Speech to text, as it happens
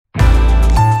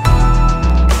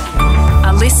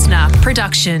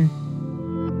production.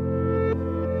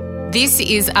 This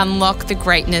is Unlock the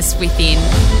Greatness Within.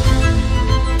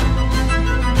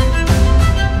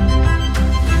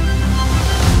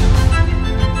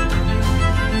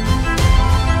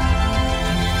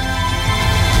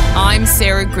 I'm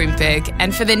Sarah Grimberg,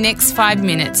 and for the next 5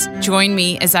 minutes, join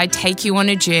me as I take you on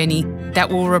a journey that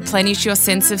will replenish your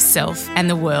sense of self and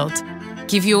the world,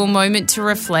 give you a moment to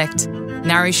reflect,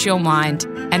 nourish your mind,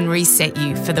 and reset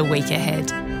you for the week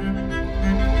ahead.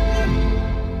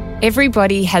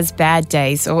 Everybody has bad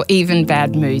days or even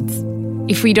bad moods.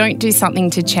 If we don't do something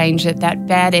to change it, that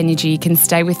bad energy can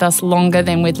stay with us longer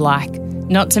than we'd like,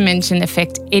 not to mention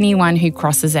affect anyone who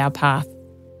crosses our path.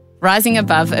 Rising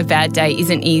above a bad day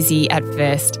isn't easy at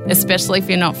first, especially if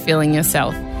you're not feeling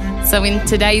yourself. So in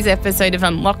today's episode of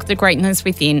Unlock the Greatness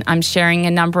Within, I'm sharing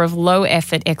a number of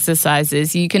low-effort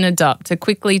exercises you can adopt to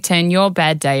quickly turn your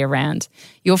bad day around.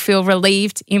 You'll feel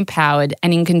relieved, empowered,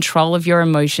 and in control of your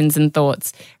emotions and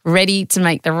thoughts, ready to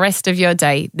make the rest of your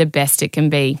day the best it can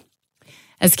be.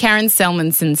 As Karen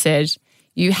Selmanson said,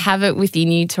 you have it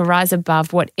within you to rise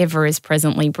above whatever is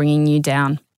presently bringing you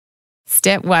down.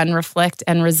 Step 1, reflect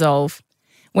and resolve.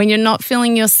 When you're not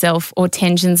feeling yourself or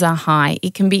tensions are high,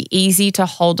 it can be easy to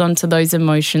hold on to those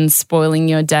emotions, spoiling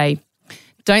your day.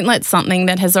 Don't let something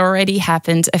that has already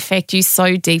happened affect you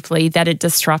so deeply that it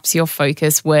disrupts your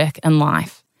focus, work, and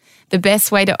life. The best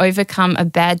way to overcome a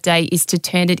bad day is to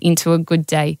turn it into a good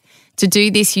day. To do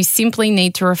this, you simply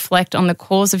need to reflect on the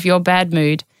cause of your bad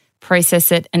mood, process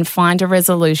it, and find a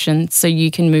resolution so you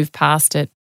can move past it.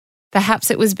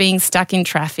 Perhaps it was being stuck in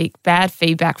traffic, bad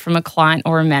feedback from a client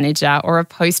or a manager, or a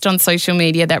post on social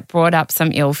media that brought up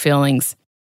some ill feelings.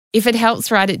 If it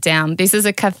helps, write it down. This is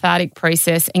a cathartic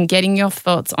process, and getting your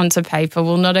thoughts onto paper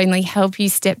will not only help you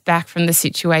step back from the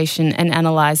situation and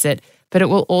analyse it, but it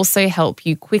will also help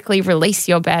you quickly release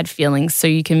your bad feelings so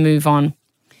you can move on.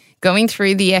 Going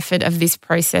through the effort of this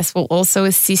process will also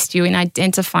assist you in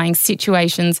identifying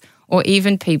situations or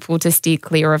even people to steer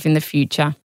clear of in the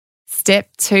future. Step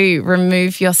 2,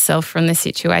 remove yourself from the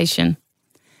situation.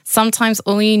 Sometimes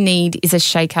all you need is a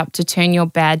shake-up to turn your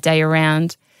bad day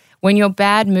around. When your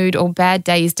bad mood or bad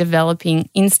day is developing,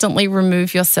 instantly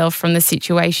remove yourself from the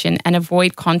situation and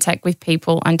avoid contact with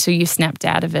people until you've snapped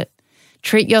out of it.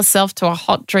 Treat yourself to a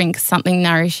hot drink, something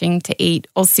nourishing to eat,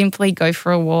 or simply go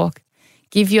for a walk.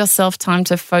 Give yourself time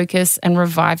to focus and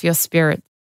revive your spirit.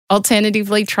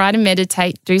 Alternatively, try to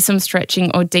meditate, do some stretching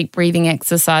or deep breathing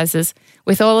exercises.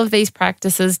 With all of these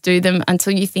practices, do them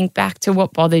until you think back to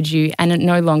what bothered you and it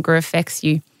no longer affects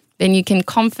you. Then you can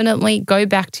confidently go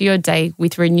back to your day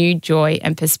with renewed joy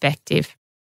and perspective.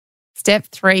 Step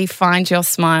 3, find your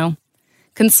smile.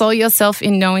 Console yourself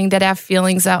in knowing that our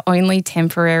feelings are only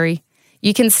temporary.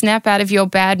 You can snap out of your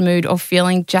bad mood or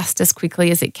feeling just as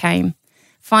quickly as it came.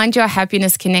 Find your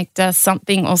happiness connector,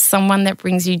 something or someone that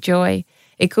brings you joy.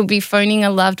 It could be phoning a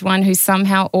loved one who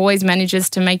somehow always manages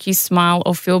to make you smile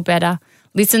or feel better.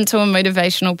 Listen to a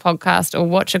motivational podcast or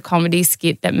watch a comedy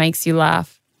skit that makes you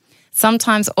laugh.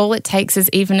 Sometimes all it takes is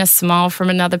even a smile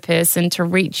from another person to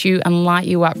reach you and light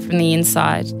you up from the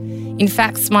inside. In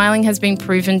fact, smiling has been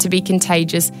proven to be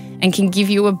contagious and can give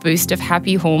you a boost of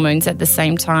happy hormones at the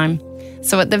same time.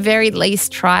 So at the very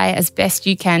least, try as best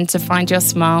you can to find your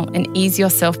smile and ease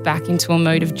yourself back into a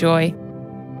mode of joy.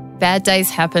 Bad days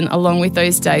happen along with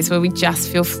those days where we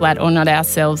just feel flat or not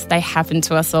ourselves. They happen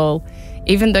to us all.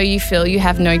 Even though you feel you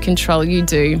have no control, you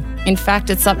do. In fact,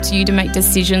 it's up to you to make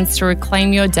decisions to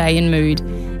reclaim your day and mood.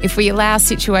 If we allow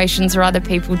situations or other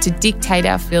people to dictate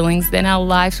our feelings, then our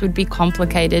lives would be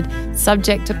complicated,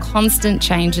 subject to constant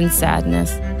change and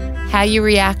sadness. How you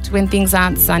react when things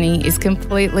aren't sunny is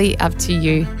completely up to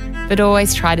you, but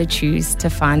always try to choose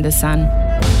to find the sun.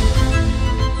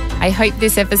 I hope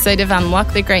this episode of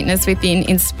Unlock the Greatness Within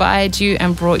inspired you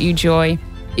and brought you joy.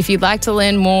 If you'd like to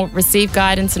learn more, receive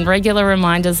guidance and regular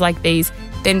reminders like these,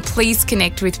 then please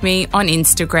connect with me on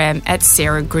Instagram at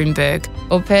Sarah Grimberg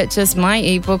or purchase my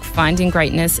ebook Finding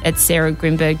Greatness at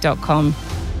sarahgrimberg.com.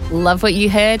 Love what you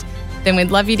heard? Then we'd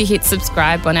love you to hit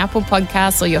subscribe on Apple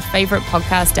Podcasts or your favourite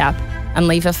podcast app and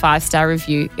leave a 5-star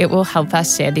review. It will help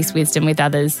us share this wisdom with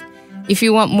others. If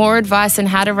you want more advice on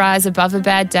how to rise above a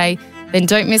bad day, then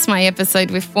don't miss my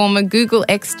episode with former Google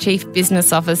Chief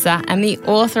Business Officer and the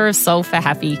author of Soul for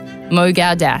Happy, Mo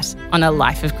Gaudat, on a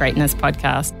Life of Greatness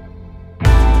podcast.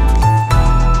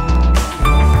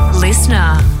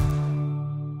 Listener.